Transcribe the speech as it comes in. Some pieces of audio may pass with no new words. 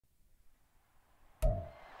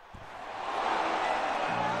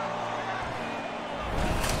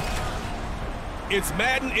It's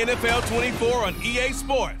Madden NFL 24 on EA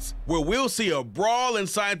Sports, where we'll see a brawl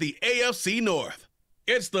inside the AFC North.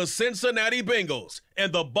 It's the Cincinnati Bengals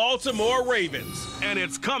and the Baltimore Ravens, and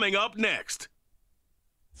it's coming up next.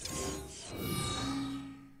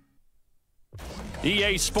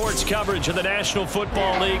 EA Sports coverage of the National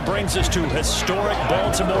Football League brings us to historic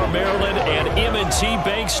Baltimore, Maryland and M&T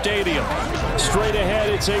Bank Stadium. Straight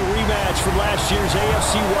ahead, it's a rematch from last year's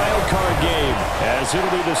AFC wildcard game, as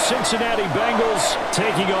it'll be the Cincinnati Bengals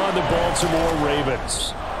taking on the Baltimore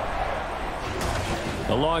Ravens.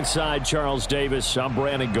 Alongside Charles Davis, I'm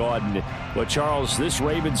Brandon Gaudin. Well, Charles, this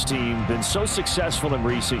Ravens team been so successful in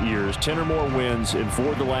recent years, 10 or more wins in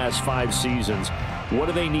 4 of the last 5 seasons. What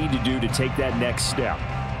do they need to do to take that next step?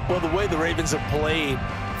 Well, the way the Ravens have played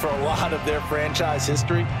for a lot of their franchise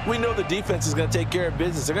history, we know the defense is going to take care of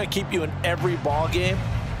business. They're going to keep you in every ball game.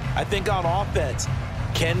 I think on offense,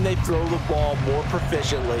 can they throw the ball more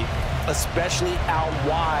proficiently, especially out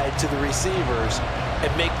wide to the receivers,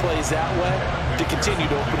 and make plays that way to continue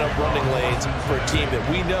to open up running lanes for a team that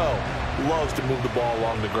we know loves to move the ball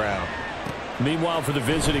along the ground. Meanwhile, for the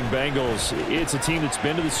visiting Bengals, it's a team that's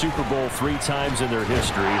been to the Super Bowl 3 times in their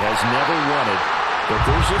history, has never won it, but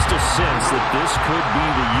there's just a sense that this could be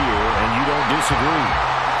the year, and you don't disagree.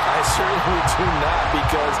 I certainly do not,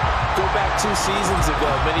 because go back 2 seasons ago,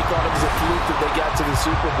 many thought it was a fluke that they got to the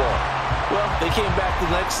Super Bowl. Well, they came back the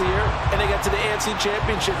next year, and they got to the AFC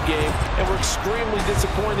Championship game, and were extremely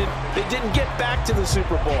disappointed they didn't get back to the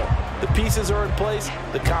Super Bowl. The pieces are in place.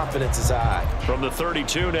 The confidence is high. From the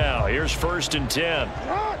 32 now, here's 1st and 10.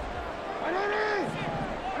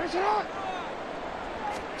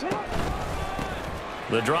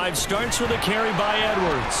 The drive starts with a carry by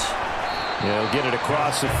Edwards. He'll get it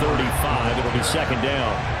across the 35. It'll be 2nd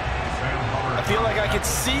down. I feel like I could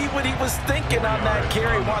see what he was thinking on that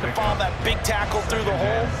carry. Wanted to follow that big tackle through the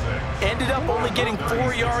hole. Ended up only getting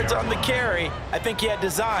 4 yards on the carry. I think he had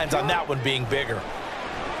designs on that one being bigger.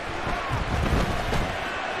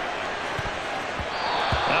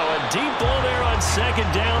 Now a deep ball there on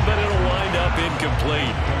 2nd down, but it'll wind up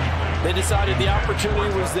incomplete. They decided the opportunity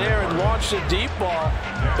was there and launched a deep ball,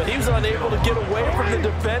 but he was unable to get away from the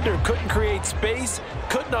defender. Couldn't create space,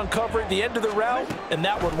 couldn't uncover at the end of the route, and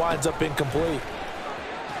that one winds up incomplete.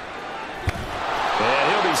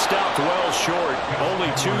 And he'll be stopped well short.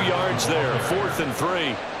 Only 2 yards there, 4th and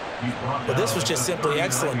 3. Well, this was just simply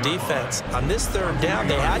excellent defense. On this 3rd down,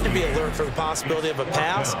 they had to be alert for the possibility of a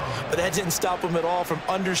pass, but that didn't stop them at all from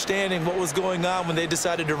understanding what was going on when they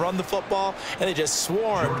decided to run the football, and they just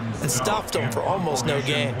swarmed and stuffed them for almost no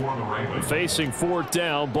gain. Facing 4th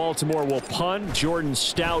down, Baltimore will punt. Jordan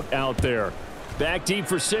Stout out there. Back deep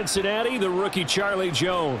for Cincinnati, the rookie Charlie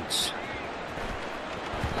Jones.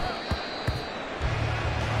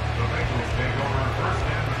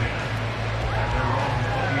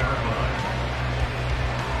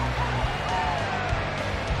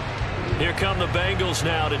 Here come the Bengals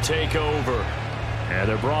now to take over. And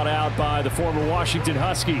they're brought out by the former Washington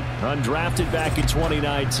Husky, undrafted back in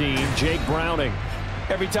 2019, Jake Browning.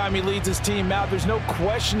 Every time he leads his team out, there's no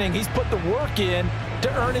questioning. He's put the work in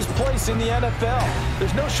to earn his place in the NFL.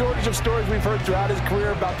 There's no shortage of stories we've heard throughout his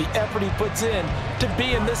career about the effort he puts in to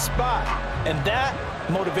be in this spot. And that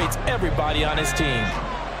motivates everybody on his team.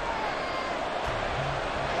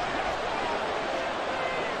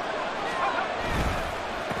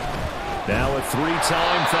 Now a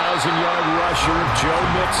 3-time 1,000-yard rusher, Joe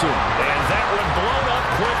Mixon. And that one blown up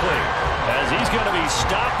quickly, as he's going to be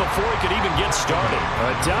stopped before he could even get started.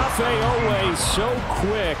 Odafe Oweh so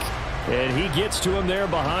quick, and he gets to him there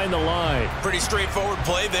behind the line. Pretty straightforward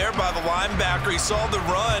play there by the linebacker. He saw the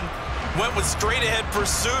run, went with straight-ahead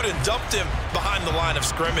pursuit, and dumped him behind the line of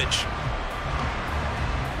scrimmage.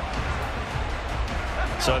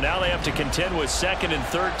 So now they have to contend with 2nd and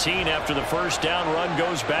 13 after the 1st down run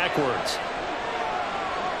goes backwards.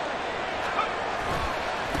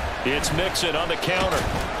 It's Mixon on the counter.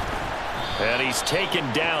 And he's taken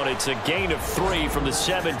down. It's a gain of 3 from the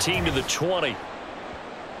 17 to the 20.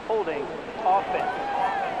 Holding offense.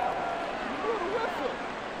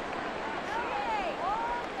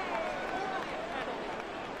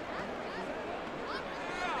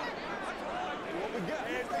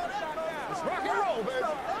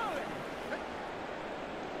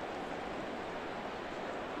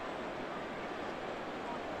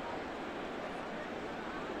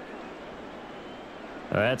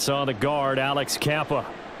 That's on the guard, Alex Kappa.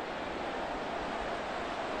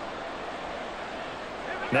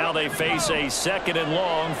 Now they face a 2nd and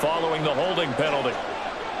long following the holding penalty.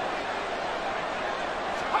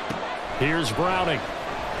 Here's Browning.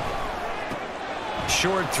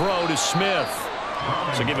 Short throw to Smith.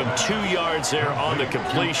 So give him 2 yards there on the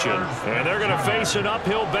completion. And they're going to face an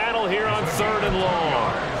uphill battle here on 3rd and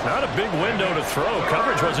long. Not a big window to throw.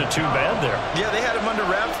 Coverage wasn't too bad there. Yeah, they had him under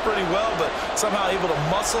wraps pretty well, but somehow able to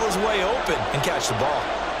muscle his way open and catch the ball.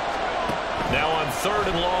 Now on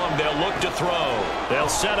 3rd and long, they'll look to throw.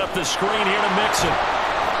 They'll set up the screen here to Mixon.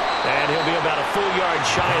 And he'll be about a full yard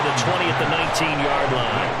shy of the 20 at the 19-yard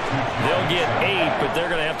line. They'll get 8, but they're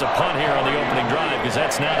going to have to punt here on the opening drive because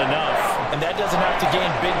that's not enough. And that doesn't have to gain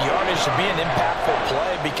big yardage to be an impactful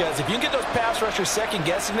play, because if you can get those pass rushers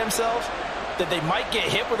second-guessing themselves that they might get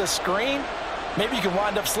hit with a screen, maybe you can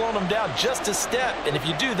wind up slowing them down just a step. And if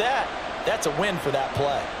you do that, that's a win for that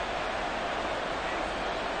play.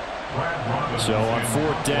 So on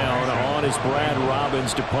 4th down, on is Brad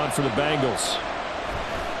Robbins to punt for the Bengals.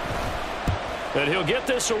 And he'll get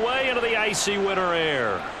this away into the icy winter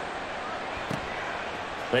air.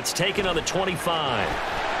 That's taken on the 25.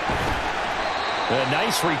 A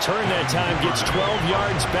nice return that time, gets 12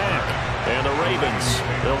 yards back. And the Ravens,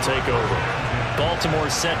 they'll take over. Baltimore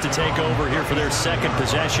set to take over here for their second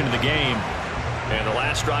possession of the game. And the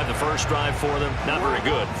last drive, the first drive for them, not very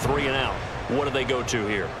good. 3 and out. What do they go to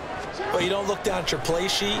here? Well, you don't look down at your play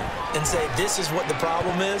sheet and say, this is what the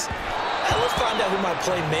problem is. Let's find out who my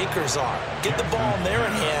playmakers are. Get the ball in their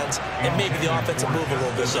hands, and maybe the offense will move a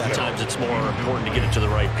little bit better. Sometimes it's more important to get it to the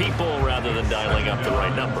right people rather than dialing up the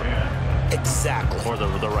right number. Exactly. Or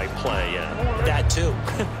the right play, yeah. That too.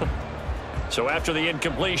 So after the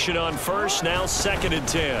incompletion on first, now 2nd and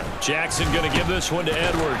 10. Jackson going to give this one to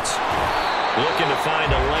Edwards. Looking to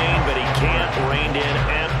find a lane, but he can't. Reined in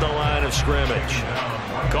at the line of scrimmage.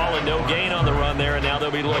 Calling no gain on the run there, and now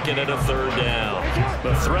they'll be looking at a 3rd down.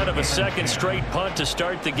 The threat of a second straight punt to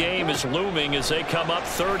start the game is looming as they come up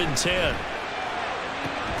 3rd and 10.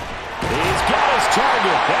 He's got his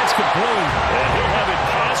target. That's complete. And he'll have it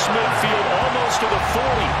past midfield almost to the 40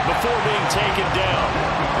 before being taken down.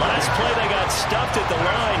 Last play they got stuffed at the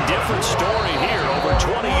line. Different story here, over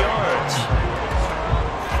 20 yards.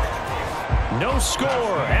 No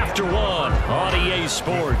score after 1 on EA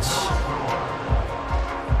Sports.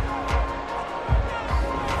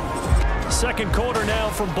 Second quarter now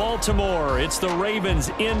from Baltimore. It's the Ravens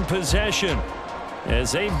in possession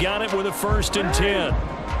as they've got it with a 1st and 10.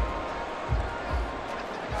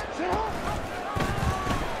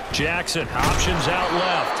 Jackson options out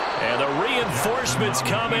left. And the reinforcements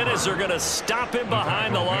come in as they're going to stop him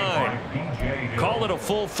behind the line. Call it a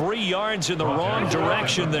full 3 yards in the wrong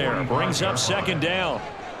direction there. Brings up 2nd down.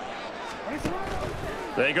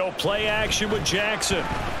 They go play action with Jackson.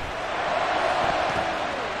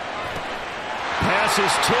 Pass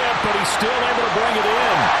is tipped, but he's still able to bring it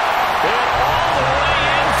in. And all the way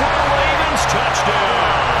in for the Ravens.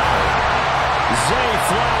 Touchdown. Zay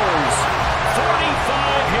Flowers,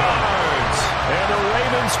 45 yards. And the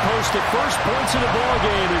Ravens post the first points of the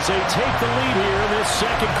ballgame as they take the lead here in this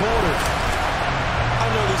second quarter. I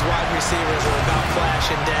know these wide receivers are about flash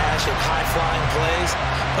and dash and high-flying plays,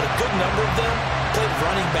 but a good number of them played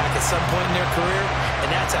running back at some point in their career,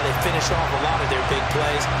 and that's how they finish off a lot of their big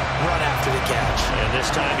plays, run after the catch. And this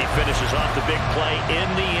time he finishes off the big play in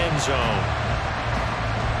the end zone.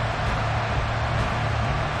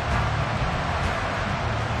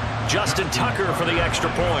 Justin Tucker for the extra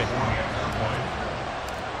point.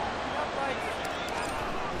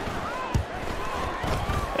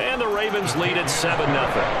 And the Ravens lead at 7-0.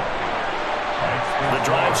 The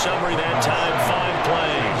drive summary that time, 5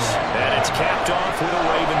 plays. And it's capped off with a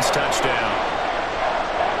Ravens touchdown.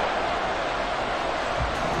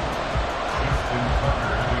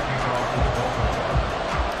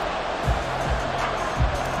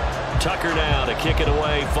 Tucker now to kick it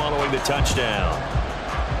away following the touchdown.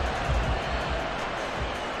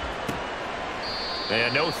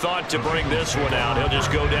 And no thought to bring this one out. He'll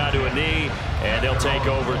just go down to a knee, and they'll take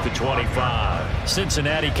over at the 25.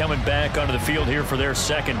 Cincinnati coming back onto the field here for their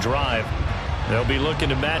second drive. They'll be looking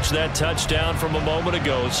to match that touchdown from a moment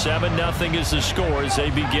ago. 7-0 is the score as they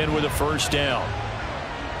begin with a 1st down.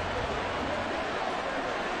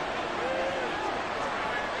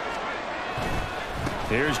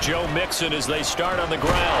 Here's Joe Mixon as they start on the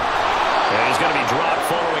ground. And he's going to be dropped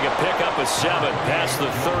following a pickup of 7 past the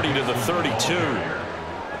 30 to the 32.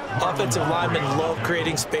 Offensive linemen love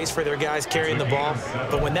creating space for their guys carrying the ball,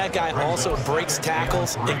 but when that guy also breaks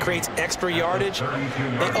tackles and creates extra yardage,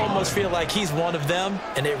 they almost feel like he's one of them,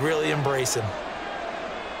 and they really embrace him.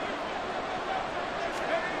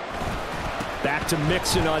 Back to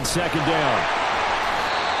Mixon on 2nd down.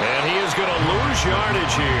 And he is going to lose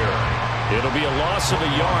yardage here. It'll be a loss of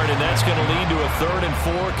a yard, and that's going to lead to a 3rd and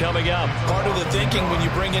 4 coming up. Part of the thinking when you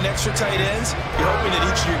bring in extra tight ends, you're hoping that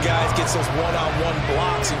each of your guys gets those one-on-one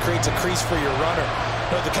blocks and creates a crease for your runner.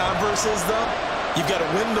 You know what the converse is, though? You've got to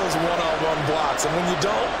win those one-on-one blocks, and when you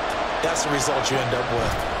don't, that's the result you end up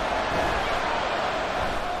with.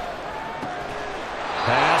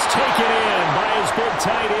 Pass taken in by his big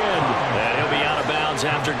tight end. And he'll be out of bounds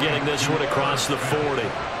after getting this one across the 40.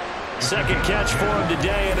 Second catch for him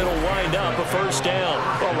today, and it'll wind up a 1st down.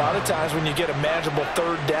 Well, a lot of times when you get a manageable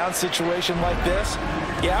 3rd down situation like this,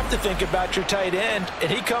 you have to think about your tight end, and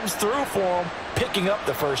he comes through for him, picking up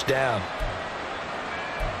the 1st down.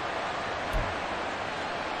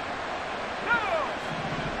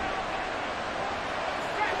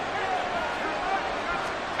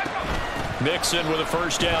 Mixon with a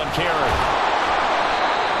 1st down carry.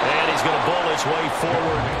 And he's going to bull his way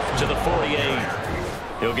forward to the 48.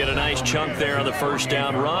 He'll get a nice chunk there on the 1st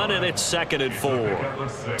down run, and it's 2nd and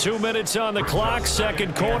 4. 2 minutes on the clock,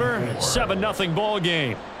 2nd quarter, 7-0 ball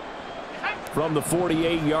game. From the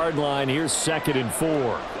 48-yard line, here's 2nd and 4.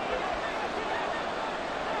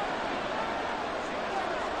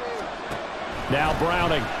 Now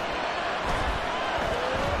Browning.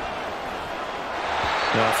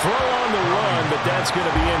 Now throw on the run, but that's going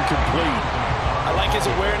to be incomplete. I like his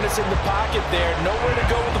awareness in the pocket there. Nowhere to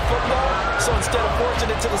go with the football, so instead of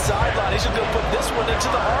forcing it to the sideline, he's just going to put this one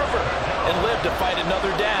into the harbor and live to fight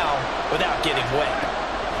another down without getting wet.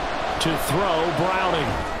 To throw,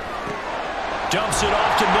 Browning. Dumps it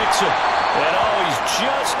off to Mixon. And oh, he's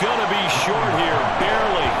just going to be short here,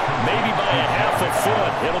 barely, maybe by a half a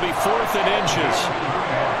foot. It'll be 4th and inches.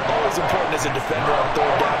 Always important as a defender on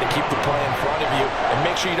 3rd down to keep the play in front of you and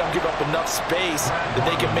make sure you don't give up enough space that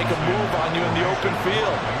they can make a move on you in the open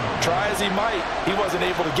field. Try as he might, he wasn't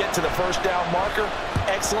able to get to the 1st down marker.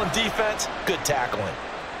 Excellent defense, good tackling.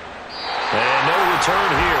 And no return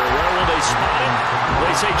here. Where will they spot him?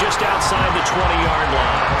 They say just outside the 20-yard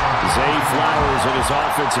line. Zay Flowers and his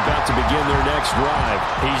offense about to begin their next drive.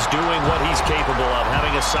 He's doing what he's capable of,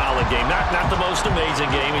 having a solid game. Not the most amazing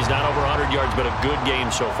game. He's not over 100 yards, but a good game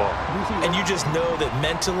so far. And you just know that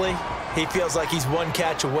mentally, he feels like he's one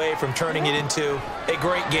catch away from turning it into a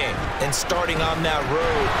great game and starting on that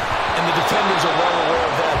road. And the defenders are well aware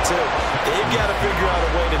of that, too. They've got to figure out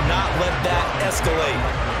a way to not let that escalate.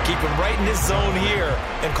 Keep him right in his zone here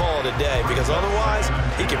and call it a day, because otherwise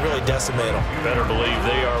he can really decimate him. Better believe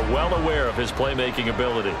they are well aware of his playmaking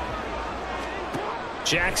ability.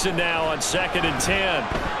 Jackson now on 2nd and 10.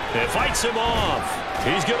 And fights him off.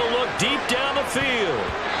 He's going to look deep down the field.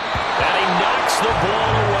 And he knocks the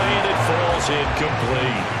ball away, and it falls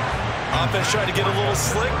incomplete. Offense tried to get a little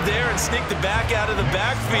slick there and sneak the back out of the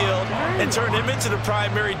backfield and turn him into the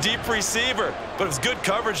primary deep receiver. But it was good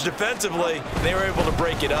coverage defensively, and they were able to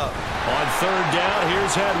break it up. On 3rd down,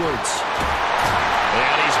 here's Edwards.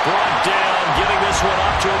 And he's brought down, getting this one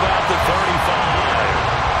up to about the 35.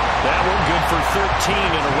 That one good for 13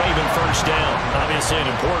 and a Raven 1st down. Obviously an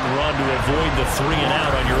important run to avoid the 3 and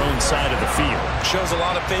out on your own side of the field. Shows a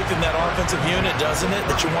lot of faith in that offensive unit, doesn't it?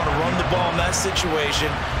 That you want to run the ball in that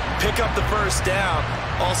situation. Pick up the 1st down.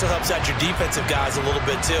 Also helps out your defensive guys a little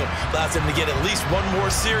bit too. Allows them to get at least one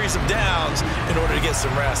more series of downs in order to get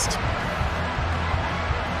some rest.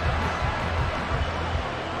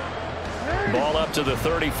 Ball up to the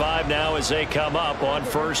 35 now as they come up on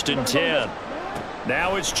 1st and 10.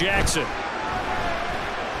 Now it's Jackson.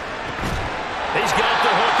 He's got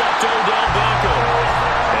the hook up to Odell Beckham.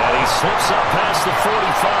 And he slips up past the 45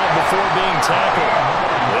 before being tackled.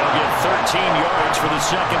 They'll get 13 yards for the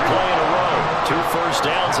 2nd play in a row. 2 1st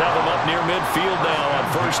downs have him up near midfield now on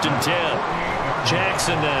 1st and 10.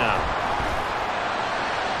 Jackson now.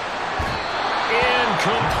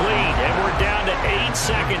 Incomplete. And we're down to 8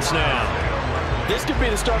 seconds now. This could be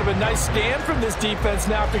the start of a nice stand from this defense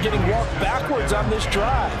now after getting walked backwards on this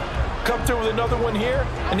drive. Come through with another one here,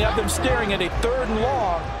 and you have them staring at a 3rd and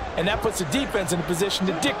long, and that puts the defense in a position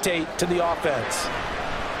to dictate to the offense.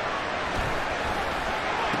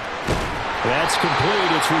 That's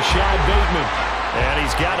complete. It's Rashad Bateman. And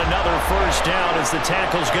he's got another 1st down as the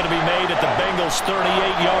tackle's going to be made at the Bengals'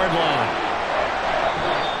 38-yard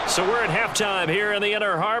line. So we're at halftime here in the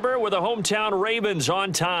Inner Harbor with the hometown Ravens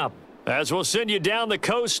on top. As we'll send you down the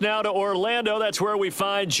coast now to Orlando, that's where we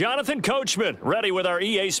find Jonathan Coachman, ready with our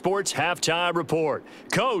EA Sports Halftime Report.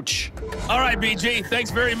 Coach. All right, BG, thanks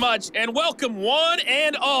very much, and welcome one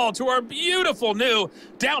and all to our beautiful new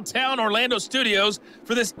downtown Orlando studios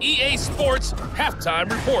for this EA Sports Halftime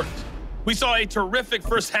Report. We saw a terrific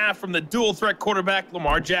first half from the dual-threat quarterback,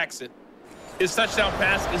 Lamar Jackson. His touchdown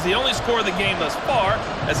pass is the only score of the game thus far,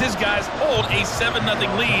 as his guys hold a 7-0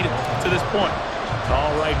 lead to this point.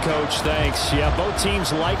 All right, Coach, thanks. Yeah, both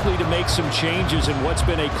teams likely to make some changes in what's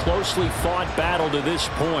been a closely fought battle to this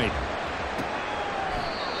point.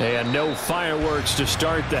 And no fireworks to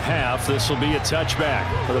start the half. This will be a touchback.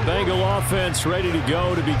 For the Bengal offense ready to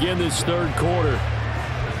go to begin this third quarter.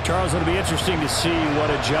 Charles, it'll be interesting to see what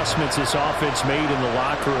adjustments this offense made in the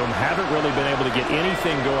locker room. Haven't really been able to get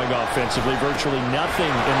anything going offensively, virtually nothing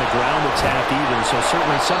in the ground attack either. So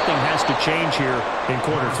certainly something has to change here in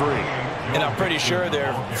quarter three. And I'm pretty sure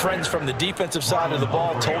their friends from the defensive side of the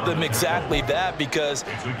ball told them exactly that, because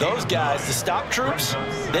those guys, the stop troops,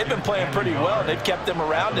 they've been playing pretty well. They've kept them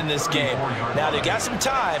around in this game. Now they got some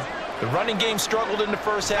time. The running game struggled in the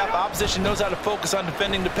first half. Opposition knows how to focus on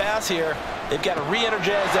defending the pass here. They've got to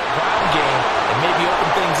re-energize that ground game and maybe open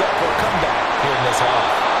things up for a comeback here in this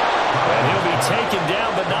half. And he'll be taken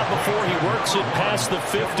down, but not before he works it past the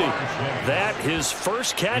 50. That his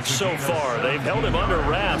first catch so far. They've held him under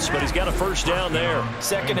wraps, but he's got a first down there.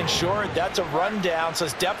 Second and short, that's a rundown, so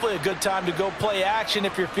it's definitely a good time to go play action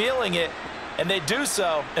if you're feeling it. And they do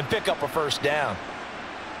so and pick up a first down.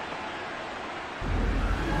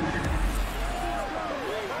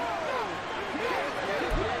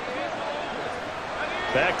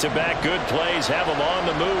 Back-to-back good plays have them on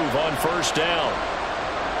the move on first down.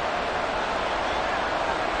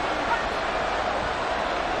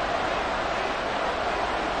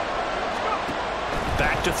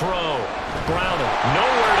 Back to throw. Browning,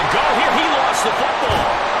 nowhere to go here. He lost the football.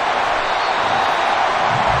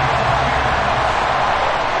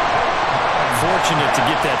 Fortunate to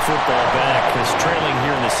get that football back, because trailing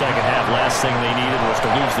here in the second half, last thing they needed was to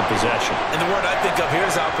lose the possession. And the word I think of here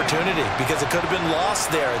is opportunity, because it could have been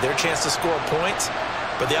lost there, their chance to score points.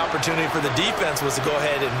 But the opportunity for the defense was to go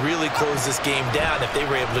ahead and really close this game down if they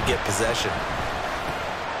were able to get possession.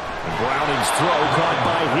 Browning's throw caught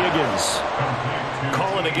by Higgins.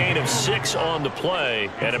 Calling a gain of 6 on the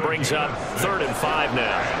play, and it brings up 3rd and 5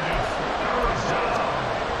 now.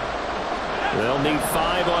 They'll need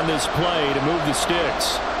 5 on this play to move the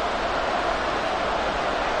sticks.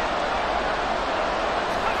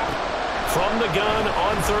 From the gun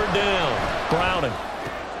on 3rd down, Browning.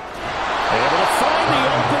 Able to find the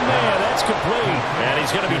open man. That's complete. And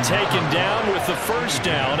he's going to be taken down with the first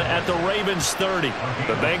down at the Ravens 30.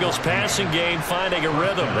 The Bengals passing game finding a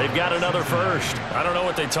rhythm. They've got another first. I don't know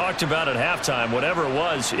what they talked about at halftime. Whatever it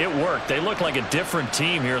was, it worked. They look like a different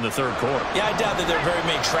team here in the third quarter. Yeah, I doubt that there are very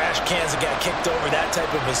many trash cans that got kicked over, that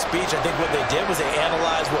type of a speech. I think what they did was they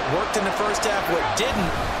analyzed what worked in the first half, what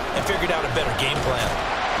didn't, and figured out a better game plan.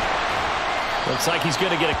 Looks like he's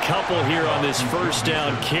going to get a couple here on this first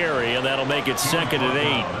down carry, and that'll make it 2nd and 8.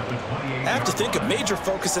 I have to think a major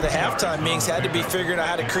focus of the halftime meetings had to be figuring out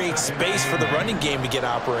how to create space for the running game to get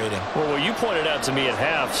operating. Well, what you pointed out to me at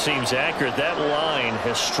half seems accurate. That line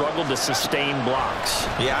has struggled to sustain blocks.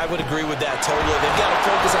 Yeah, I would agree with that totally. They've got to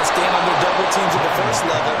focus on staying on their double teams at the first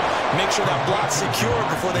level, make sure that block's secure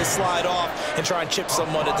before they slide off and try and chip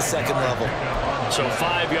someone at the second level. So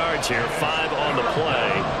 5 yards here, 5 on the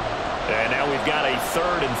play. And now we've got a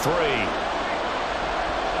 3rd and 3.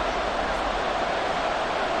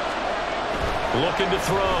 Looking to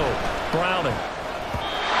throw. Browning.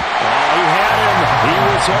 He had him. He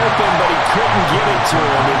was open, but he couldn't get it to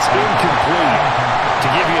him. It's incomplete. To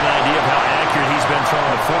give you an idea of how accurate he's been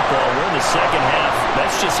throwing the football, we're in the second half.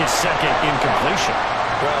 That's just his 2nd incompletion.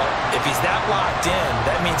 Well, if he's that locked in,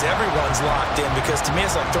 that means everyone's locked in, because to me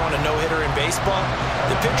it's like throwing a no-hitter in baseball.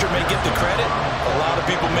 The pitcher may get the credit, a lot of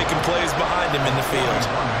people making plays behind him in the field.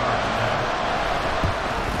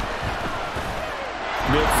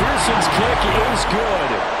 McPherson's kick is good,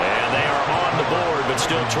 and they are on the board, but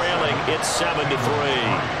still trailing. It's 7-3.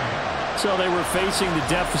 So they were facing the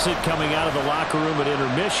deficit coming out of the locker room at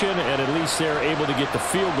intermission, and at least they're able to get the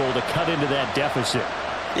field goal to cut into that deficit.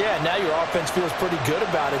 Yeah, now your offense feels pretty good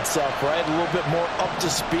about itself, right? A little bit more up to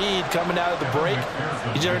speed coming out of the break.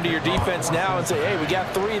 You turn to your defense now and say, hey, we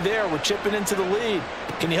got 3 there. We're chipping into the lead.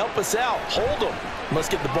 Can you help us out? Hold them. Let's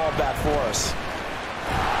get the ball back for us.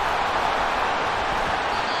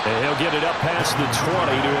 And he'll get it up past the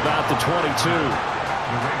 20 to about the 22.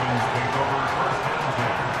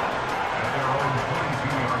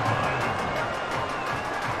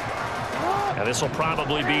 And this will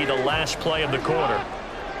probably be the last play of the quarter.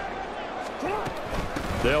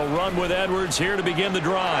 They'll run with Edwards here to begin the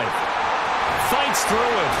drive. Fights through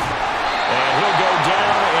it. And he'll go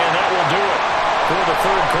down, and that will do it for the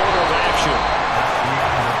third quarter of action.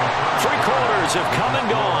 3 quarters have come and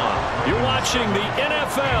gone. You're watching the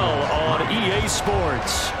NFL on EA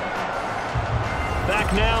Sports.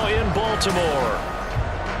 Back now in Baltimore.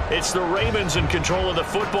 It's the Ravens in control of the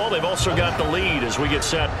football. They've also got the lead as we get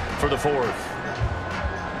set for the fourth.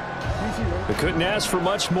 We couldn't ask for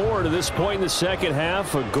much more to this point in the second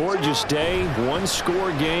half. A gorgeous day,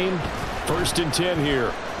 one-score game. 1st and 10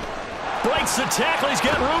 here. Breaks the tackle. He's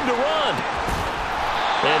got room to run.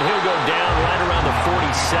 And he'll go down right around the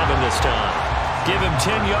 47 this time. Give him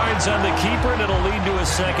 10 yards on the keeper, and it'll lead to a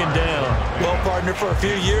second down. Well, partner, for a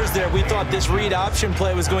few years there, we thought this read option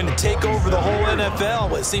play was going to take over the whole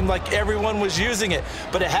NFL. It seemed like everyone was using it,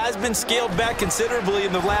 but it has been scaled back considerably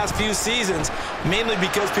in the last few seasons, mainly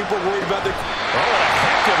because people are worried about their... Oh, a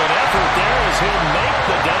heck of an effort there as he'll make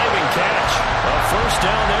the diving catch. A first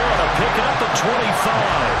down there and a picking up at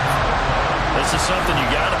 25. This is something you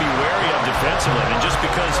got to be wary of defensively. And just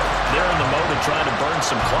because they're in the mode of trying to burn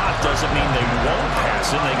some clock doesn't mean they won't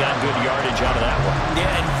pass it. They got good yardage out of that one.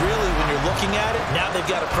 Yeah, and really, when you're looking at it, now they've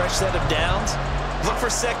got a fresh set of downs. Look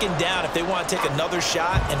for second down. If they want to take another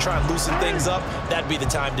shot and try and loosen things up, that'd be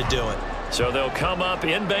the time to do it. So they'll come up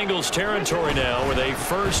in Bengals territory now with a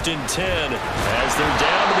 1st and 10 as they're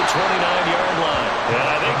down to the 29-yard line. And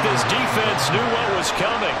I think this defense knew what was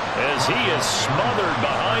coming as he is smothered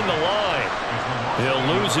behind the line. He'll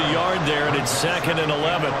lose a yard there, and it's 2nd and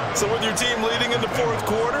 11. So with your team leading in the fourth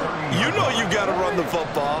quarter, you know you've got to run the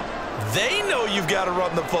football. They know you've got to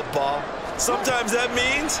run the football. Sometimes that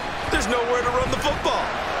means there's nowhere to run the football.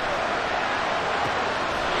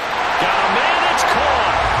 Got a man, it's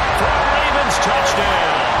caught for a Ravens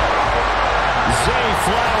touchdown. Zay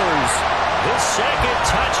Flowers, his 2nd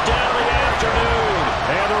touchdown of the afternoon.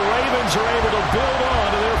 And the Ravens are able to build on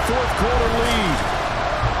to their fourth quarter lead.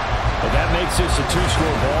 But that makes this a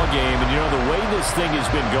 2-score ball game. And, you know, the way this thing has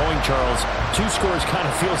been going, Charles, 2 scores kind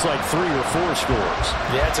of feels like 3 or 4 scores.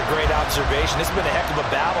 Yeah, it's a great observation. It's been a heck of a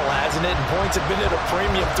battle, hasn't it? And points have been at a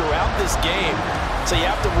premium throughout this game. So you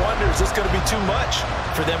have to wonder, is this going to be too much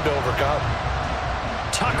for them to overcome?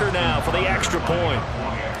 Tucker now for the extra point.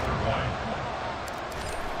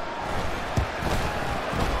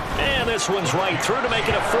 And this one's right through to make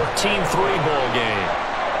it a 14-3 ball game.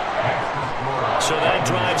 So that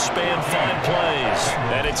drive spanned 5 plays,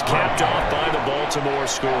 and it's capped off by the Baltimore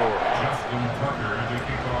score.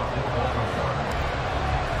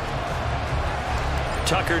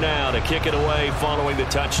 Tucker now to kick it away following the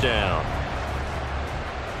touchdown.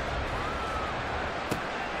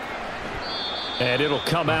 And it'll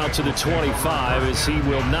come out to the 25 as he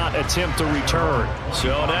will not attempt to return.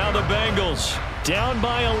 So now the Bengals down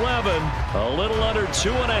by 11, a little under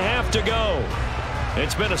 2.5 to go.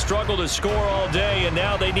 It's been a struggle to score all day, and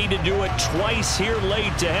now they need to do it twice here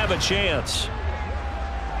late to have a chance.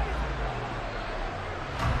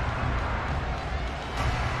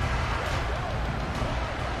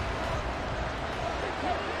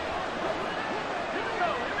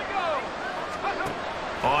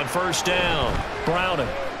 On first down, Browning.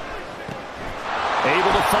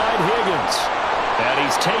 Able to find Higgins. And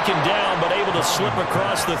he's taken down, but able to slip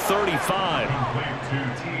across the 35.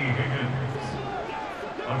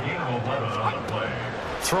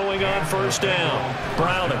 Throwing on first down,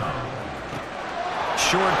 Browning.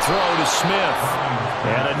 Short throw to Smith.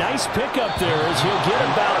 And a nice pickup there as he'll get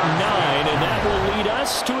about 9, and that will lead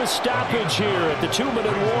us to a stoppage here at the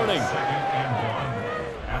 2-minute warning.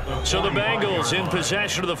 So the Bengals in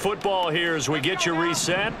possession of the football here as we get you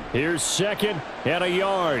reset. Here's 2nd and a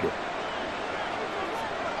yard.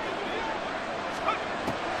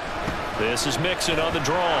 This is Mixon on the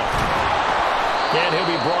draw. And he'll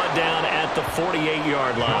be brought down at the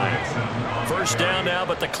 48-yard line. First down now,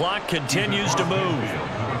 but the clock continues to move.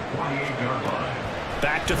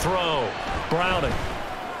 Back to throw. Browning.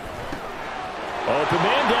 Open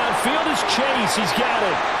man downfield is Chase. He's got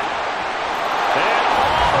it. And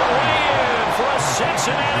all the way in for a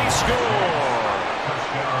Cincinnati score.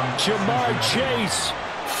 Jamar Chase,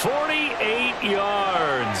 48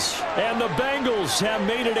 yards. And the Bengals have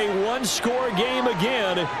made it a 1-score game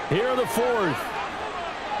again here in the fourth.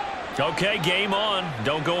 Okay, game on.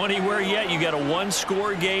 Don't go anywhere yet. You got a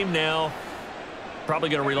 1-score game now. Probably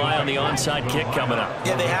going to rely on the onside kick coming up.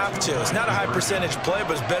 Yeah, they have to. It's not a high percentage play,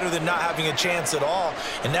 but it's better than not having a chance at all.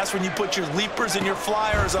 And that's when you put your leapers and your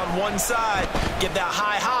flyers on one side, get that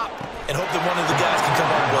high hop, and hope that one of the guys can come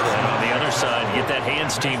up with it. And on the other side, get that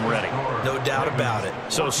hands team ready. No doubt about it.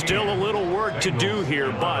 So still a little work to do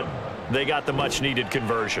here, but they got the much-needed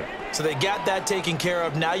conversion. So they got that taken care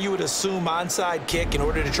of. Now you would assume onside kick in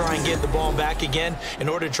order to try and get the ball back again, in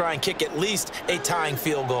order to try and kick at least a tying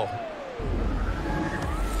field goal.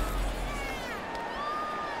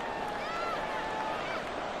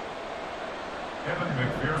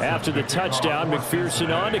 After the touchdown,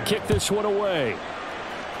 McPherson on to kick this one away.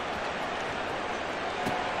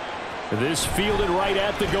 This fielded right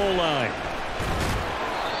at the goal line.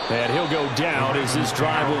 And he'll go down as this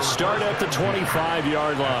drive will start at the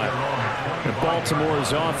 25-yard line. And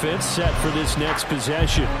Baltimore's offense set for this next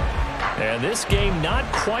possession. And this game not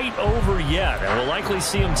quite over yet. And we'll likely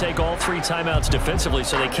see them take all 3 timeouts defensively,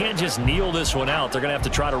 so they can't just kneel this one out. They're going to have to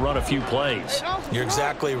try to run a few plays. You're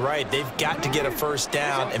exactly right. They've got to get a first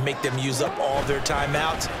down and make them use up all their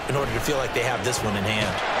timeouts in order to feel like they have this one in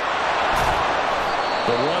hand.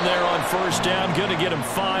 The run there on first down, going to get them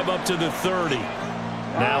 5 up to the 30.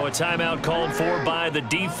 Now a timeout called for by the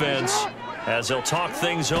defense as they'll talk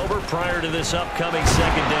things over prior to this upcoming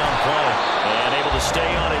second down play. And able to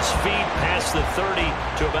stay on his feet past the 30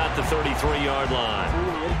 to about the 33-yard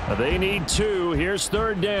line. They need 2. Here's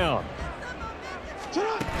third down.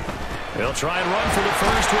 They'll try and run for the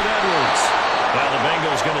first with Edwards. Now the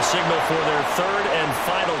Bengals going to signal for their third and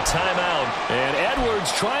final timeout. And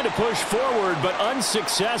Edwards trying to push forward, but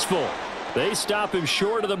unsuccessful. They stop him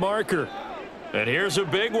short of the marker. And here's a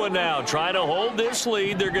big one now. Trying to hold this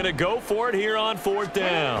lead. They're going to go for it here on fourth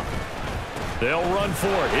down. They'll run for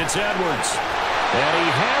it. It's Edwards. And he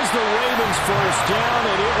has the Ravens first down,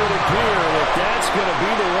 and it would appear that that's going to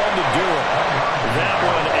be the one to do it. That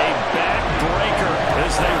one a backbreaker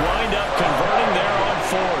as they wind up converting there on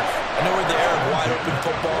fourth. I know we're in the era of wide-open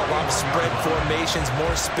football, a lot of spread formations,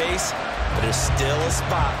 more space, but there's still a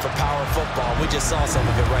spot for power football. We just saw some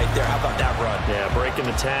of it right there. How about that run? Yeah, breaking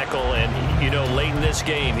the tackle, and, you know, late in this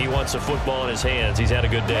game, he wants the football in his hands. He's had a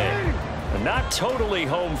good day. Not totally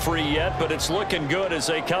home free yet, but it's looking good as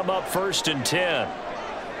they come up 1st and 10.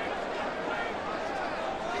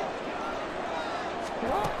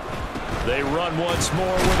 They run once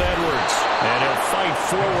more with Edwards. And he'll fight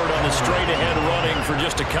forward on the straight-ahead running for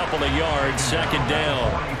just a couple of yards. Second down.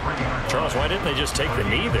 Charles, why didn't they just take the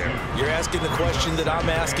knee there? You're asking the question that I'm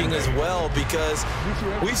asking as well, because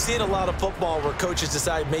we've seen a lot of football where coaches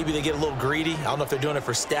decide maybe they get a little greedy. I don't know if they're doing it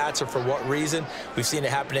for stats or for what reason. We've seen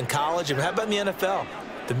it happen in college. And how about in the NFL?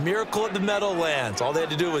 The miracle of the Meadowlands. All they had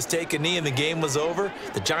to do was take a knee and the game was over.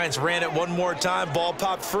 The Giants ran it one more time. Ball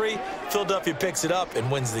popped free. Philadelphia picks it up and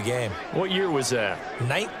wins the game. What year was that?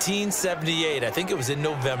 1978. I think it was in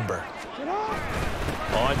November.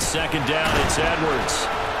 On second down, it's Edwards.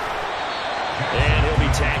 And he'll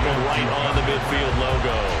be tackled right on the midfield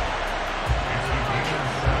logo.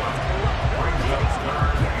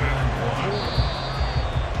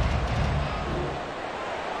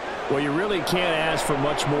 Well, you really can't ask for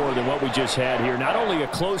much more than what we just had here. Not only a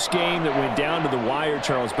close game that went down to the wire,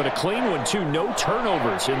 Charles, but a clean one, too. No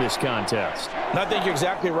turnovers in this contest. And I think you're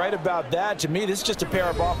exactly right about that. To me, this is just a pair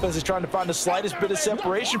of offenses trying to find the slightest bit of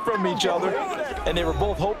separation from each other. And they were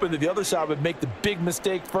both hoping that the other side would make the big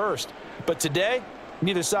mistake first. But today,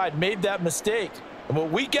 neither side made that mistake. And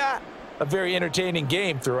what we got, a very entertaining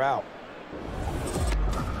game throughout.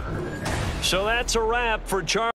 So that's a wrap for Charles.